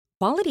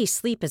Quality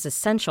sleep is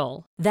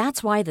essential.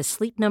 That's why the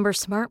Sleep Number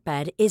Smart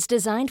Bed is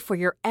designed for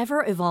your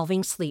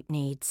ever-evolving sleep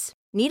needs.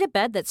 Need a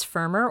bed that's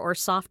firmer or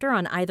softer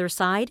on either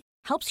side?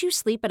 Helps you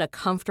sleep at a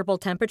comfortable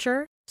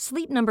temperature?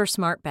 Sleep Number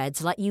Smart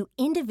Beds let you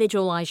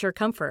individualize your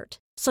comfort,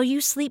 so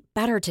you sleep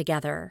better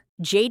together.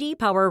 J.D.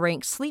 Power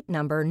ranks Sleep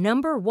Number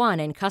number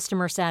 1 in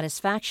customer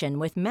satisfaction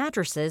with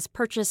mattresses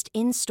purchased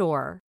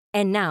in-store.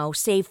 And now,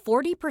 save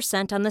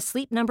 40% on the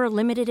Sleep Number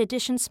Limited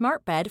Edition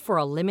Smart Bed for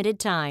a limited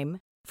time.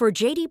 For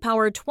J.D.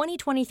 Power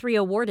 2023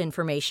 award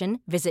information,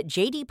 visit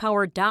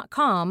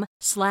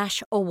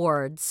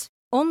jdpower.com/awards.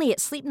 Only at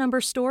Sleep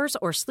Number stores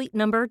or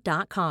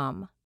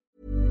sleepnumber.com.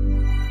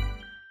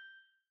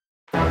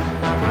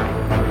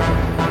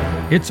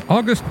 It's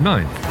August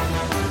 9th,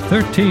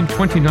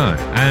 1329,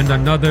 and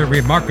another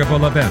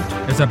remarkable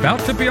event is about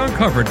to be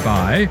uncovered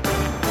by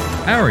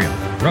Ariel,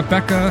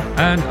 Rebecca,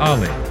 and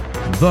Ali,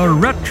 the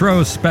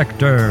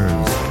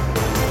Retrospectors.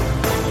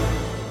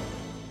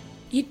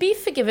 You'd be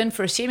forgiven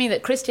for assuming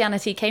that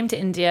Christianity came to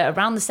India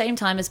around the same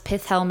time as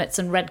pith helmets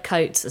and red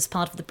coats as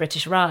part of the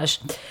British Raj.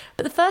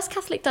 But the first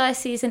Catholic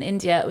diocese in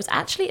India was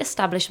actually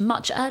established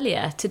much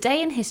earlier,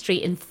 today in history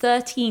in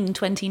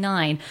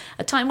 1329,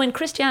 a time when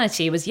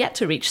Christianity was yet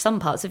to reach some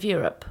parts of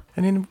Europe.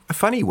 And in a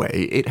funny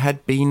way, it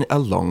had been a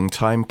long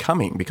time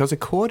coming, because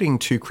according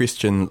to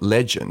Christian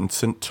legend,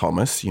 St.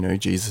 Thomas,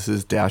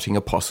 Jesus' doubting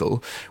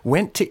apostle,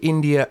 went to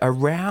India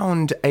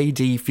around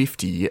AD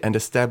 50 and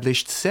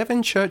established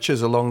 7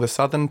 churches along the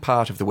southern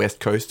part of the west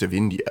coast of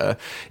India,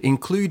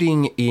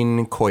 including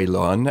in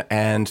Koilon,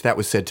 and that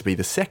was said to be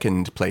the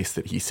second place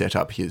that he set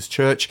up his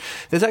church.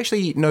 There's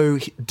actually no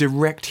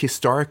direct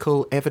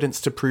historical evidence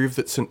to prove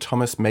that St.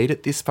 Thomas made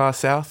it this far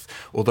south,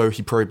 although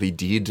he probably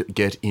did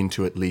get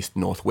into at least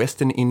northwestern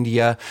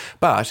India.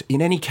 But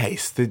in any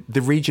case,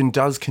 the region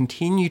does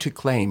continue to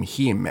claim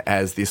him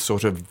as this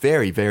sort of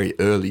very, very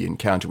early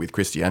encounter with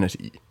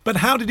Christianity. But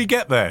how did he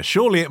get there?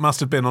 Surely it must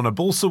have been on a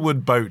balsa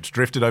wood boat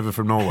drifted over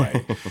from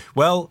Norway.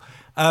 Well,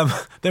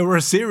 there were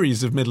a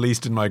series of Middle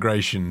Eastern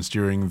migrations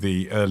during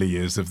the early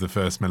years of the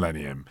first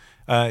millennium.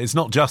 It's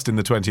not just in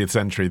the 20th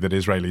century that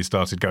Israelis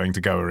started going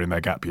to Goa in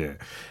their gap year.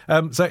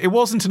 So it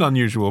wasn't an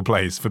unusual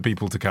place for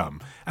people to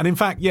come. And in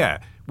fact,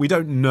 we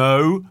don't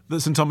know that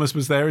St. Thomas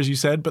was there, as you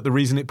said, but the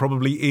reason it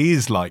probably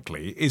is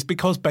likely is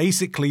because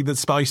basically the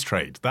spice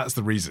trade, that's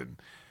the reason,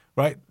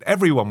 right?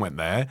 Everyone went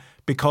there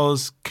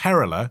because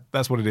Kerala,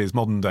 that's what it is,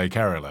 modern-day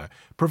Kerala,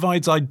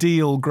 provides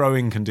ideal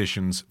growing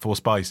conditions for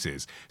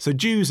spices. So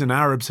Jews and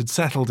Arabs had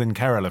settled in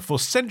Kerala for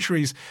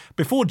centuries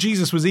before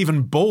Jesus was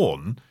even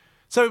born.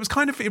 So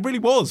it really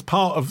was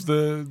part of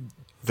the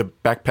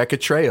backpacker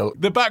trail.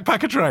 The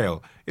backpacker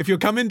trail. If you're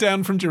coming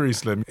down from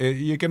Jerusalem,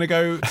 you're going to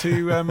go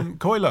to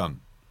Koilon.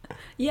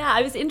 Yeah,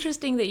 it was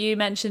interesting that you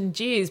mentioned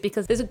Jews,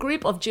 because there's a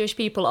group of Jewish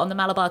people on the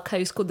Malabar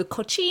coast called the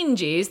Cochin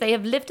Jews. They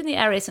have lived in the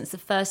area since the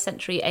 1st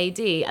century AD,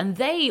 and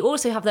they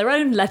also have their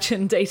own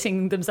legend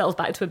dating themselves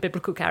back to a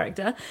biblical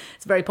character.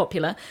 It's very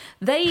popular.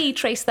 They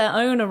trace their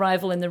own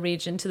arrival in the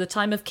region to the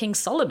time of King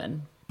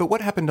Solomon. But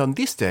what happened on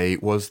this day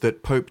was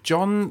that Pope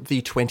John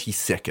the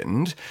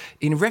 22nd,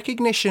 in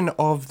recognition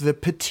of the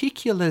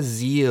particular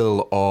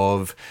zeal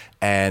of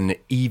an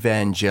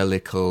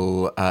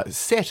evangelical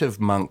set of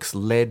monks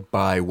led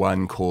by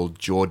one called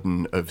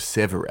Jordan of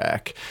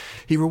Severac,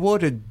 he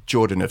rewarded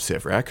Jordan of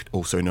Severac,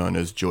 also known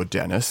as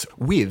Jordanus,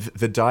 with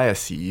the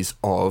diocese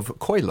of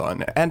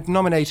Koilon and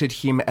nominated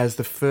him as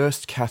the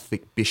first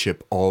Catholic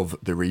bishop of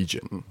the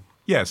region.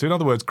 Yeah, so in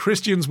other words,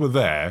 Christians were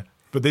there.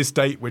 But this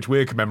date, which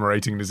we're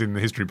commemorating and is in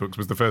the history books,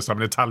 was the first time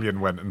an Italian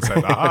went and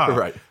said,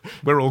 right.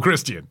 We're all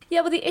Christian.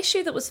 Yeah, well, the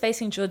issue that was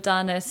facing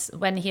Jordanus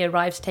when he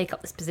arrived to take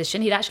up this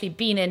position, he'd actually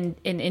been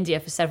in India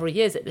for several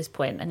years at this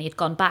point, and he'd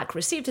gone back,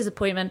 received his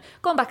appointment,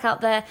 gone back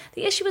out there.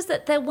 The issue was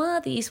that there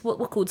were these, what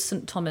were called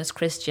St. Thomas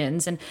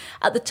Christians, and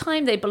at the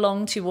time they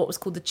belonged to what was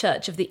called the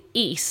Church of the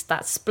East,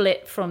 that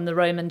split from the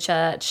Roman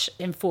Church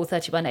in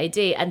 431 AD,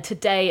 and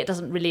today it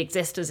doesn't really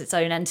exist as its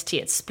own entity.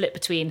 It's split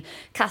between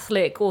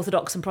Catholic,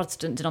 Orthodox and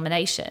Protestant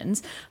denominations.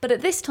 But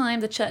at this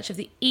time, the Church of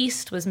the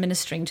East was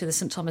ministering to the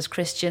St. Thomas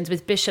Christians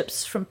with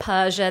bishops from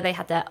Persia. They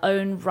had their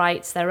own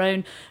rites, their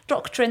own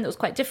doctrine that was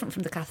quite different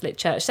from the Catholic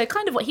Church. So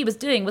kind of what he was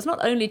doing was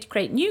not only to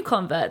create new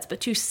converts, but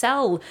to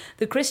sell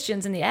the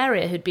Christians in the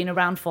area who'd been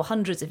around for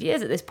hundreds of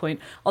years at this point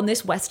on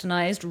this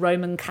westernized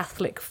Roman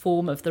Catholic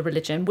form of the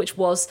religion, which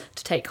was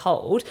to take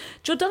hold.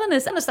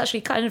 Jordanus was actually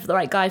kind of the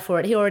right guy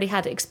for it. He already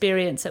had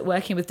experience at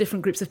working with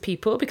different groups of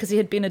people because he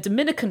had been a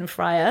Dominican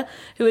friar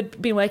who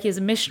had been working as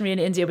a missionary in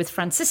India with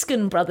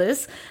Franciscan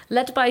brothers,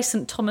 led by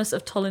St. Thomas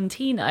of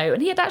Tolentino,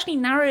 and he had actually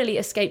narrowly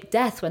escaped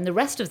death when the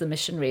rest of the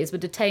missionaries were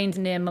detained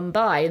near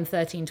Mumbai in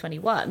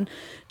 1321.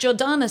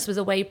 Jordanus was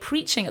away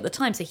preaching at the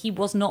time, so he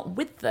was not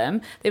with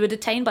them. They were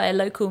detained by a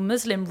local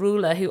Muslim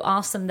ruler who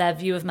asked them their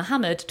view of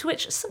Muhammad, to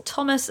which St.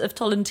 Thomas of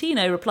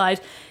Tolentino replied,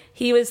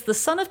 He was the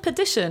son of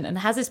perdition and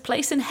has his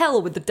place in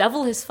hell with the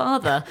devil his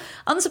father.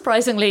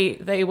 Unsurprisingly,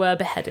 they were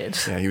beheaded.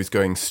 Yeah, he was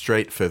going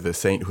straight for the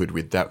sainthood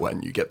with that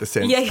one. You get the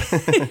sense. Yeah.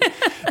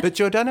 But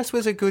Jordanus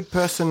was a good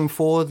person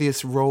for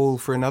this role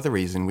for another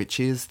reason, which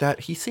is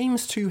that he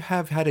seems to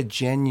have had a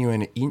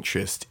genuine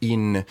interest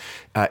in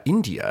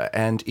India.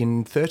 And in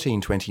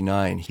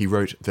 1329, he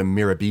wrote the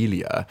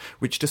Mirabilia,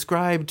 which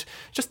described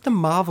just the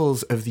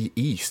marvels of the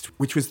East,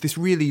 which was this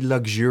really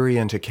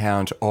luxuriant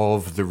account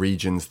of the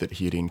regions that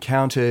he had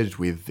encountered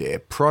with their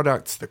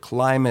products, the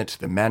climate,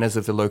 the manners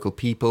of the local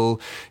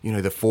people,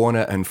 the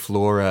fauna and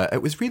flora.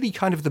 It was really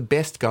kind of the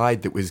best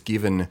guide that was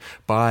given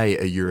by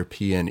a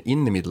European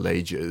in the Middle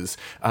Ages.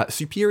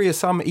 Superior,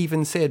 some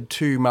even said,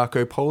 to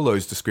Marco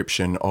Polo's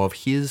description of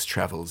his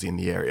travels in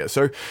the area.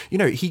 So,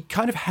 he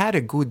kind of had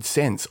a good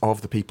sense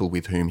of the people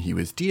with whom he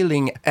was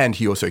dealing, and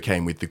he also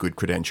came with the good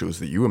credentials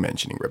that you were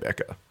mentioning,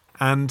 Rebecca.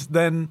 And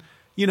then,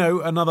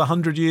 another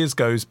 100 years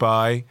goes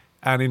by,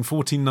 and in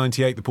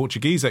 1498, the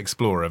Portuguese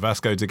explorer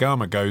Vasco da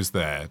Gama goes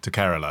there to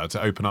Kerala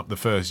to open up the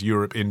first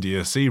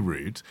Europe-India sea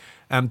route,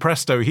 and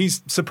presto,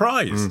 he's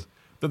surprised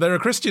that there are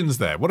Christians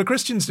there. What are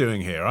Christians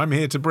doing here? I'm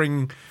here to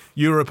bring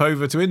Europe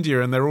over to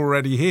India, and they're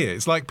already here.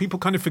 It's like people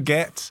kind of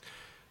forget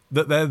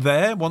that they're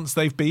there once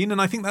they've been,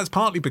 and I think that's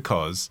partly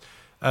because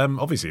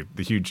obviously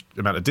the huge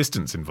amount of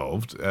distance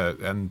involved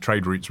and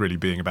trade routes really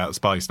being about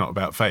spice, not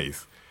about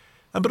faith.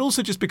 But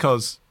also just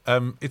because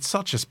it's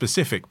such a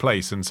specific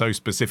place and so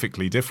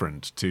specifically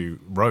different to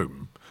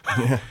Rome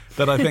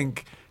that I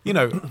think,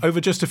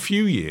 over just a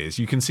few years,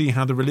 you can see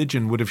how the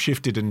religion would have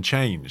shifted and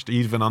changed,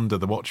 even under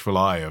the watchful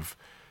eye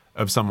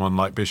of someone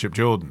like Bishop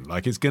Jordan.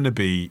 Like, it's going to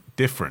be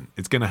different.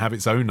 It's going to have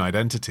its own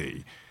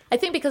identity. I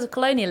think because of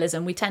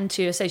colonialism, we tend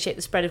to associate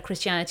the spread of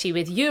Christianity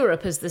with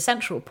Europe as the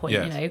central point,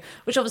 Yes.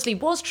 Which obviously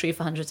was true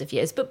for hundreds of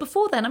years. But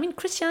before then,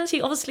 Christianity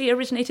obviously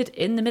originated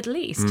in the Middle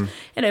East.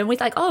 And we're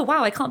like, oh,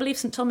 wow, I can't believe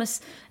St. Thomas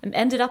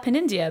ended up in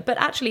India. But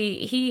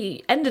actually,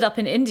 he ended up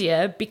in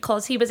India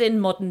because he was in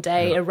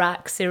modern-day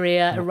Iraq,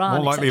 Syria, Iran,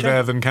 More likely etc.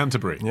 there than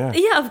Canterbury.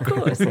 Yeah, of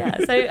course, yeah.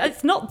 So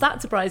it's not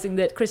that surprising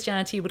that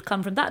Christianity would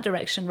come from that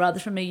direction rather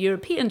from a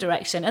European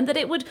direction, and that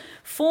it would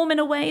form in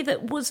a way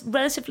that was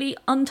relatively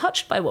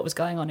untouched by what was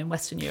going on in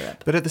Western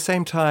Europe. But at the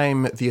same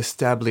time, the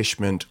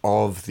establishment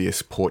of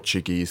this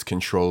Portuguese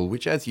control,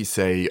 which, as you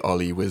say,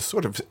 Ollie, was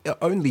sort of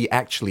only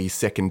actually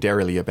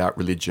secondarily about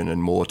religion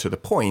and more to the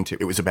point,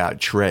 it was about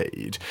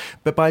trade.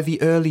 But by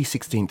the early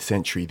 16th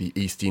century, the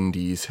East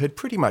Indies had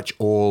pretty much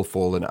all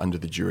fallen under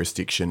the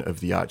jurisdiction of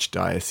the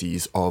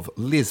Archdiocese of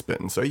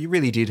Lisbon. So you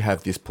really did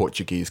have this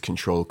Portuguese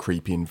control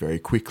creep in very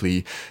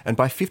quickly. And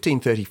by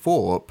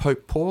 1534,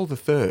 Pope Paul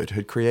III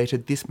had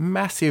created this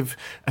massive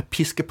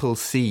episcopal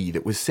see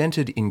that was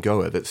centred in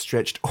Goa that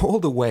stretched all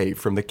the way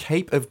from the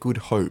Cape of Good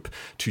Hope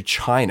to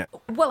China.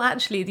 Well,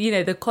 actually,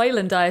 the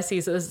Koilan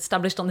diocese that was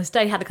established on this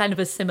day had a kind of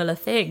a similar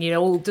thing,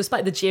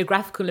 despite the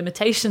geographical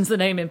limitations the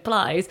name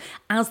implies,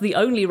 as the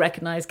only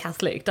recognised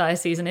Catholic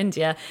diocese in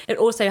India, it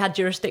also had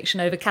jurisdiction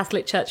over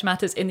Catholic church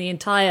matters in the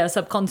entire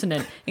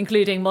subcontinent,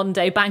 including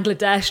modern-day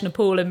Bangladesh,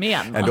 Nepal and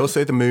Myanmar. And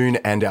also the moon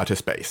and outer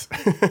space.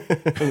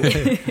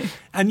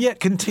 And yet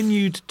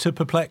continued to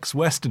perplex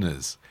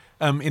Westerners.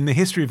 In the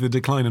history of the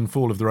decline and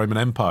fall of the Roman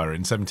Empire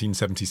in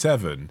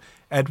 1777,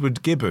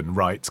 Edward Gibbon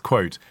writes,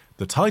 quote,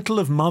 "The title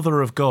of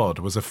Mother of God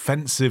was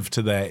offensive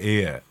to their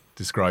ear,"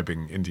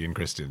 describing Indian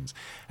Christians,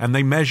 "and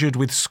they measured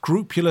with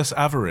scrupulous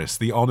avarice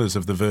the honours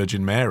of the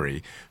Virgin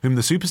Mary, whom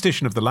the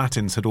superstition of the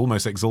Latins had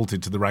almost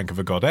exalted to the rank of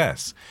a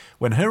goddess.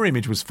 When her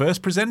image was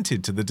first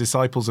presented to the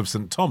disciples of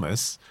St.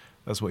 Thomas,"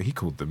 that's what he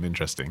called them,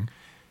 interesting,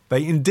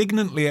 "they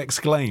indignantly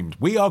exclaimed,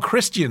 'We are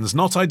Christians,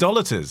 not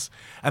idolaters,'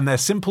 and their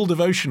simple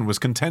devotion was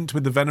content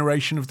with the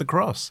veneration of the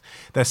cross.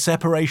 Their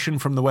separation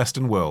from the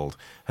Western world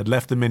had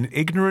left them in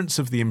ignorance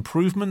of the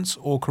improvements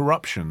or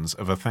corruptions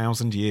of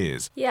 1,000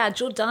 years." Yeah,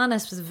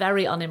 Jordanus was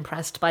very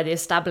unimpressed by the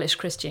established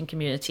Christian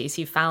communities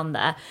he found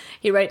there.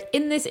 He wrote,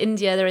 "In this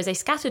India there is a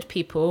scattered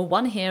people,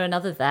 one here,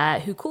 another there,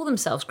 who call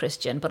themselves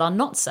Christian, but are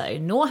not so,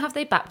 nor have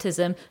they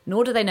baptism,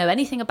 nor do they know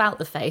anything about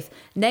the faith.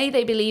 Nay,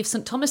 they believe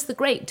St. Thomas the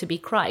Great to be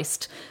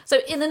Christ."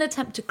 So in an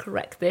attempt to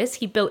correct this,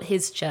 he built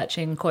his church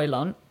in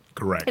Koilon.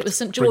 Correct. It was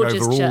St. George's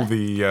Bring over all Church.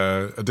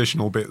 the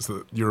additional bits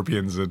that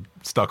Europeans had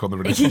stuck on the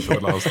religion for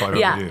the last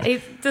 500 years.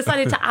 He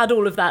decided to add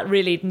all of that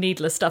really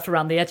needless stuff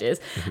around the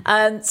edges.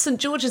 St.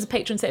 George is a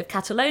patron saint of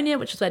Catalonia,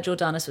 which is where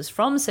Jordanus was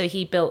from, so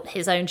he built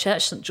his own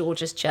church, St.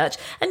 George's Church,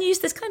 and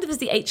used this kind of as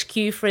the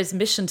HQ for his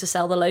mission to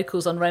sell the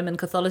locals on Roman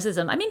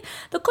Catholicism. I mean,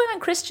 the Koilan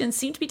Christians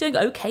seemed to be doing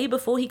okay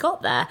before he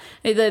got there.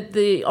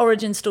 The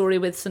origin story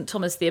with St.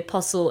 Thomas the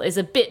Apostle is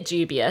a bit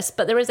dubious,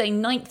 but there is a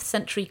 9th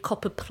century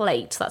copper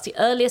plate. That's the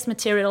earliest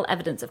material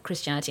imperial evidence of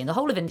Christianity in the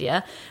whole of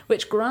India,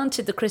 which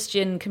granted the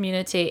Christian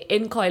community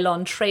in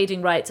Ceylon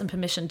trading rights and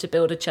permission to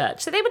build a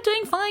church. So they were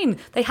doing fine.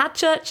 They had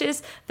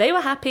churches. They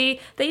were happy.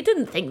 They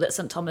didn't think that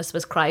St. Thomas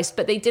was Christ,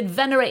 but they did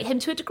venerate him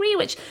to a degree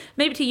which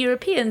maybe to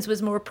Europeans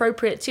was more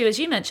appropriate to, as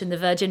you mentioned, the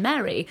Virgin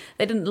Mary.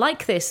 They didn't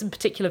like this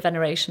particular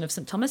veneration of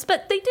St. Thomas,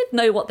 but they did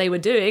know what they were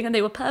doing, and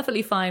they were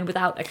perfectly fine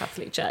without a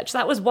Catholic church.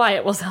 That was why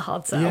it was a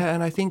hard sell. Yeah,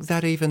 and I think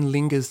that even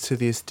lingers to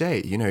this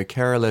day. You know,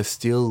 Kerala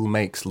still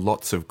makes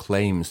lots of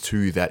claims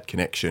to that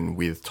connection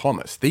with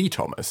Thomas, the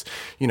Thomas.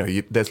 You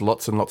know, there's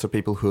lots and lots of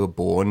people who are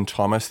born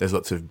Thomas. There's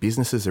lots of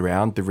businesses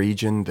around the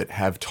region that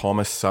have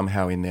Thomas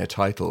somehow in their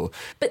title.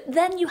 But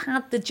then you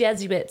had the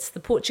Jesuits, the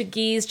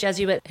Portuguese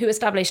Jesuits, who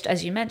established,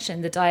 as you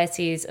mentioned, the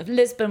Diocese of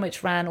Lisbon,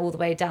 which ran all the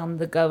way down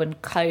the Goan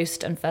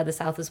coast and further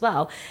south as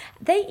well.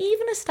 They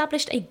even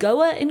established a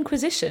Goa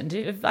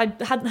Inquisition. I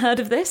hadn't heard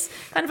of this.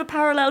 Kind of a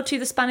parallel to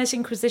the Spanish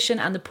Inquisition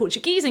and the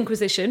Portuguese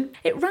Inquisition.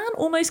 It ran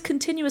almost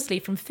continuously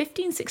from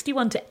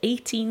 1561 to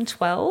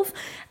 1812.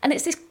 And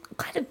it's this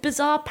kind of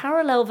bizarre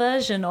parallel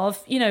version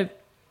of, you know,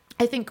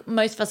 I think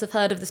most of us have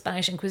heard of the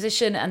Spanish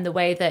Inquisition and the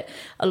way that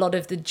a lot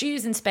of the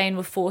Jews in Spain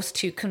were forced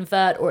to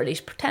convert, or at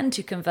least pretend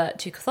to convert,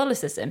 to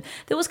Catholicism.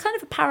 There was kind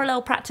of a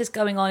parallel practice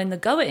going on in the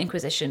Goa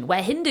Inquisition,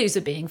 where Hindus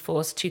are being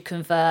forced to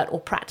convert or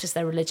practice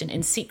their religion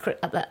in secret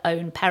at their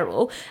own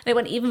peril. And it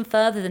went even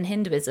further than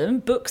Hinduism.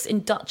 Books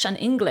in Dutch and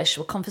English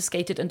were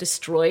confiscated and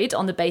destroyed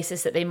on the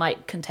basis that they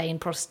might contain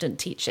Protestant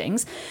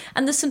teachings.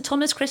 And the St.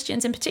 Thomas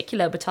Christians in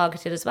particular were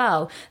targeted as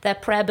well. Their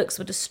prayer books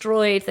were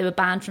destroyed. They were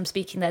banned from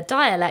speaking their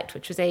dialect,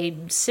 which was a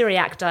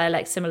Syriac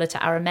dialect similar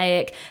to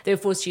Aramaic. They were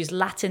forced to use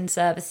Latin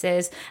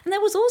services. And there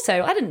was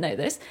also, I didn't know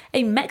this,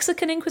 a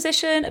Mexican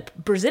Inquisition, a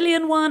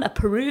Brazilian one, a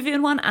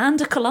Peruvian one,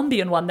 and a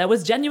Colombian one. There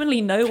was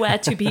genuinely nowhere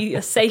to be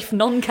a safe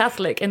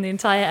non-Catholic in the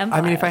entire empire.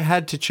 I mean, if I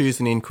had to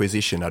choose an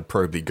Inquisition, I'd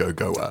probably go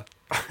Goa.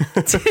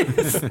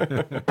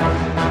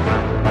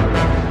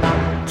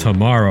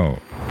 Tomorrow.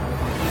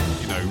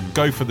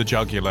 Go for the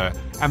jugular,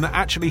 and that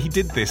actually he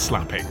did this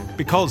slapping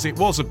because it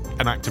was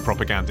an act of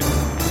propaganda.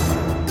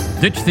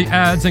 Ditch the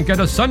ads and get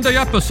a Sunday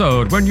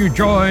episode when you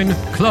join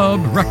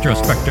Club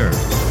Retrospectors.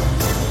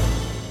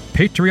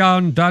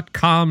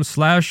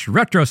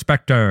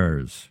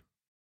 Patreon.com/retrospectors.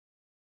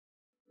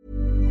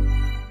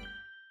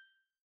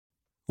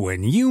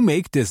 When you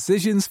make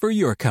decisions for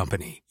your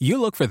company,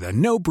 you look for the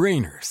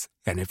no-brainers.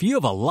 And if you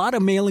have a lot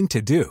of mailing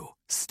to do,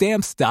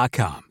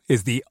 Stamps.com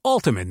is the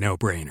ultimate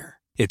no-brainer.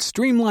 It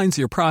streamlines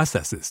your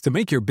processes to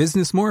make your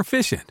business more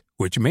efficient,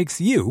 which makes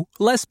you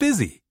less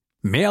busy.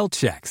 Mail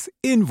checks,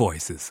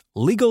 invoices,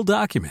 legal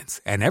documents,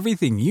 and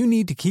everything you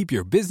need to keep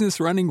your business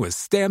running with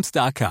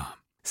Stamps.com.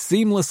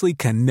 Seamlessly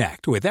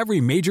connect with every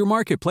major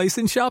marketplace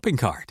and shopping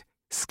cart.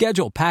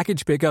 Schedule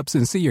package pickups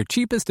and see your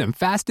cheapest and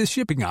fastest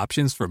shipping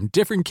options from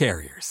different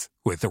carriers,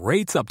 with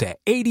rates up to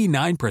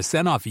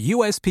 89% off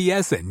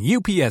USPS and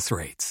UPS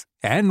rates.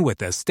 And with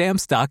the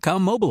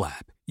Stamps.com mobile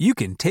app, you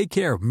can take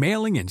care of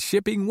mailing and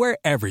shipping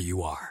wherever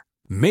you are.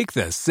 Make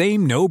the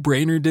same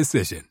no-brainer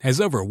decision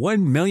as over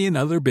 1 million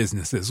other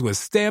businesses with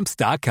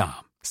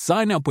Stamps.com.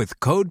 Sign up with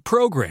code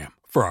PROGRAM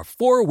for a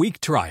 4-week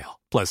trial,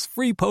 plus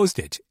free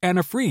postage and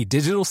a free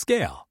digital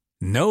scale.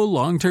 No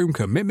long-term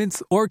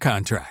commitments or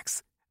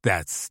contracts.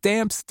 That's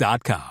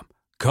Stamps.com.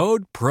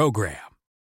 Code PROGRAM.